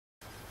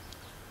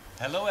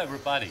Hello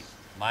everybody,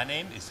 my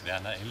name is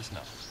Werner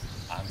Elsner.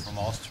 I'm from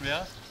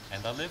Austria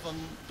and I live on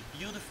the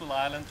beautiful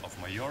island of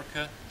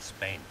Mallorca,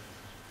 Spain.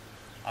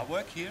 I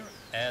work here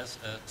as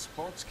a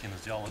sports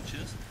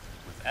kinesiologist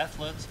with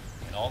athletes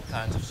in all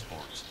kinds of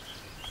sports,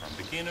 from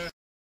beginners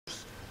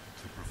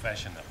to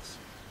professionals.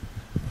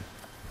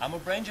 I'm a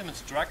brain gym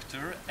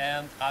instructor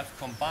and I've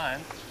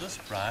combined this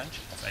branch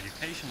of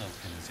educational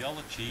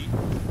kinesiology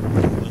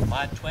with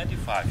my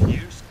 25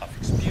 years of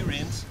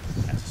experience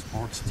as a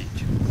sports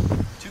teacher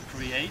to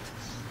create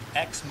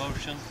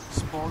X-Motion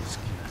Sports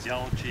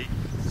Kinesiology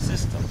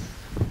System.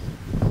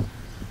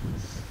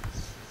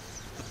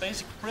 The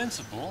basic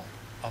principle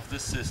of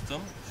this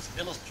system is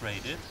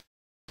illustrated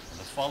in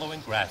the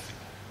following graphic.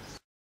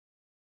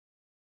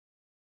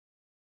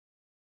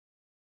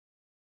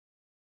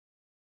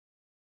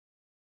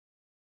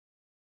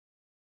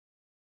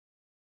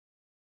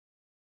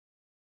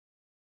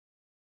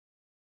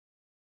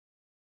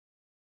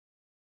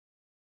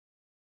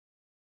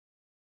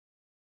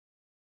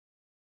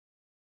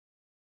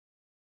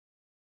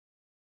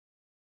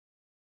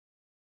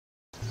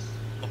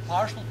 The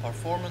partial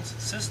performance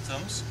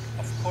systems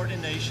of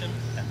coordination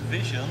and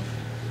vision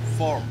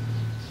form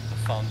the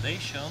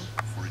foundation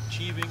for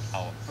achieving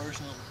our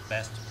personal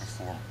best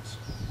performance.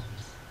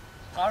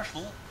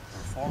 Partial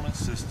performance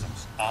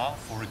systems are,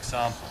 for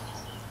example,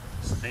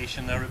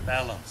 stationary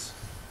balance,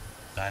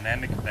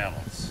 dynamic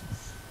balance,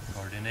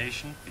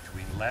 coordination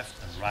between left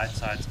and right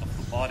sides of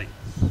the body,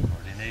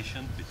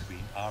 coordination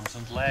between arms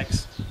and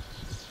legs,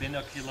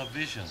 binocular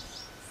vision,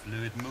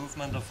 fluid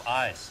movement of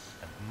eyes,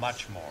 and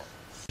much more.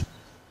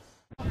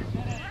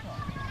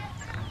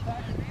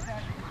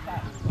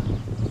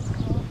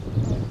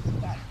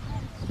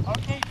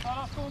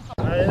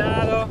 Al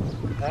lado,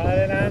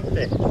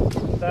 adelante,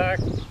 tac,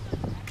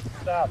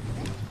 stop,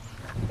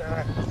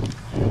 tac.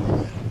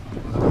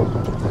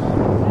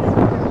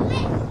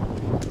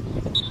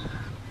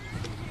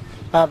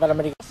 Para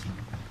americano.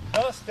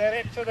 Dos,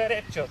 derecho,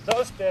 derecho,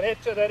 dos,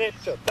 derecho,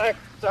 derecho, tac,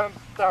 tam,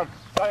 tam,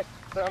 tac,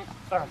 tam,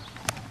 tam.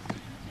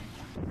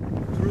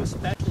 Through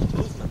special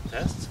movement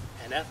tests,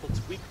 an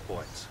athlete's weak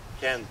points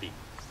can be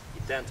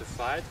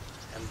identified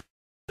and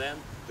then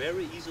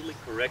very easily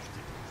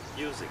corrected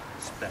using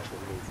special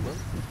movement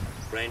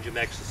and brain gym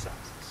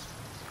exercises.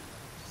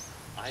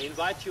 I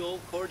invite you all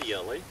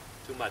cordially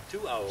to my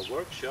 2-hour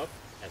workshop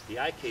at the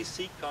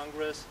IKC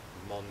Congress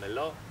in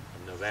Montmeló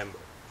in November.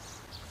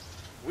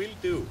 We'll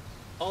do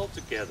all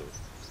together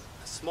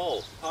a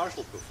small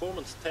partial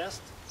performance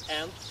test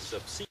and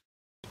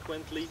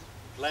subsequently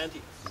plenty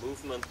of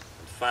movement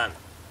and fun,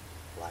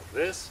 like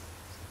this,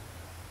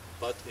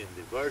 but in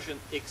the version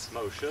X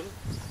motion.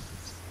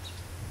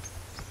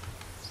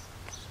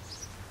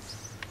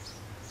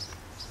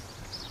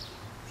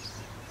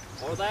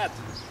 Or that.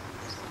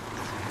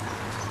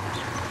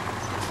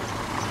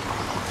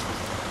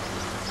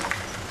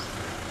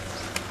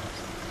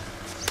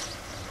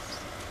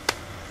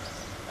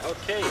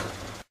 Okay,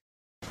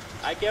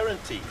 I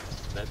guarantee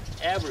that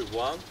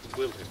everyone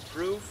will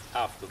improve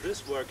after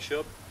this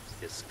workshop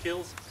his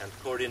skills and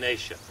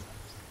coordination.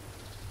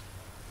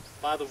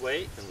 By the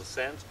way, in the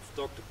sense of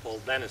Dr.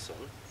 Paul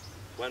Dennison,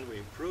 when we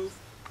improve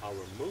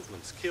our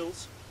movement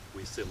skills,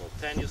 we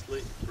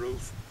simultaneously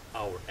improve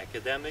our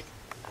academic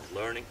and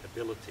learning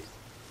ability.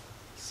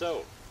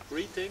 So,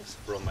 greetings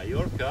from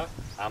Mallorca.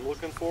 I'm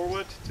looking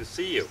forward to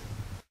see you.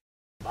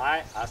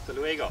 Bye, hasta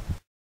luego.